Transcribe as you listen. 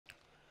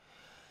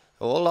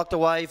All locked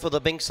away for the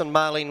Binks and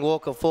Marlene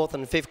Walker 4th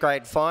and 5th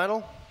grade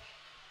final.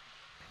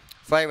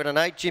 Favourite and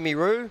 8, Jimmy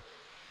Roo.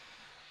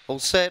 All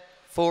set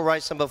for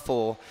race number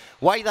 4.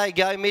 Way they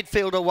go,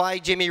 midfield away,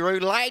 Jimmy Roo.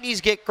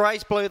 Ladies get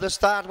Grace Blue. The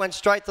start went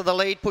straight to the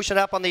lead, pushing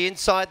up on the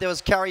inside. There was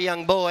Curry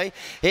Young Boy.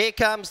 Here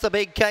comes the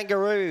big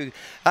kangaroo.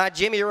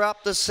 Jimmy Roo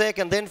up the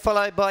second, then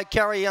followed by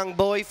Curry Young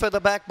Boy for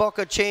the back,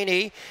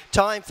 Boccaccini.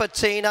 Time for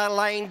Tina,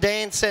 Lane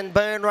Dance and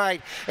Burn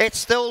Rate. It's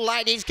still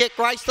Ladies Get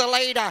Grace the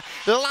leader.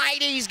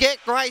 Ladies Get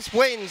Grace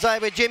wins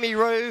over Jimmy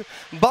Roo,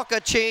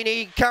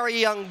 Boccaccini, Curry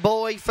Young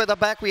Boy for the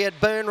back. We had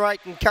Burn Rate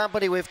and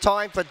company with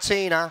Time for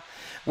Tina.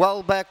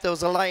 Well back, there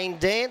was a Lane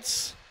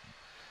Dance.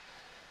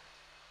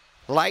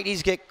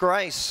 Ladies Get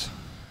Grace.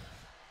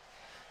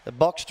 The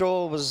box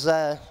draw was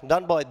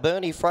done by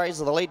Bernie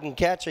Fraser, the leading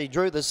catcher. He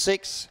drew the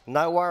 6,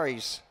 no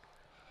worries.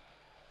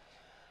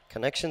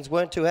 Connections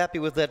weren't too happy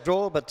with that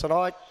draw, but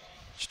tonight,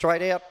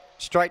 straight out,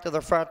 straight to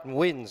the front and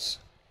wins.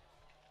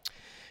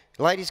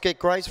 Ladies Get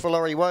Grace for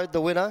Laurie Wode,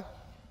 the winner.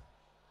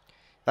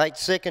 8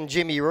 second,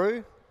 Jimmy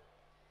Roo.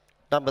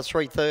 Number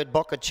 3 third,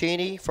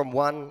 Boccaccini. From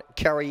 1,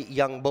 Curry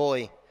Young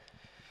Boy.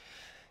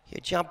 You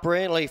jump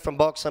brilliantly from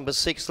box number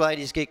 6,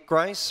 Ladies Get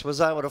Grace.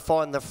 Was able to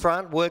find the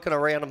front. Working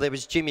around him, there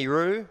was Jimmy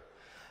Roo.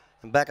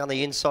 And back on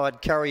the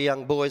inside, Curry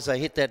Young Boys. They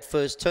hit that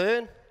first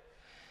turn.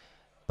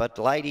 But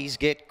Ladies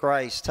Get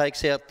Grace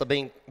takes out the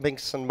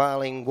Binks and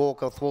Marlene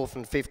Walker 4th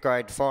and 5th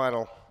grade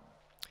final.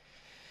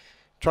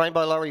 Trained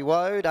by Laurie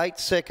Wode. 8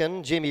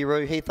 second, Jimmy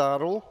Roo, Heath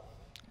Ardle.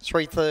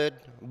 3 third,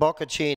 Boccaccini.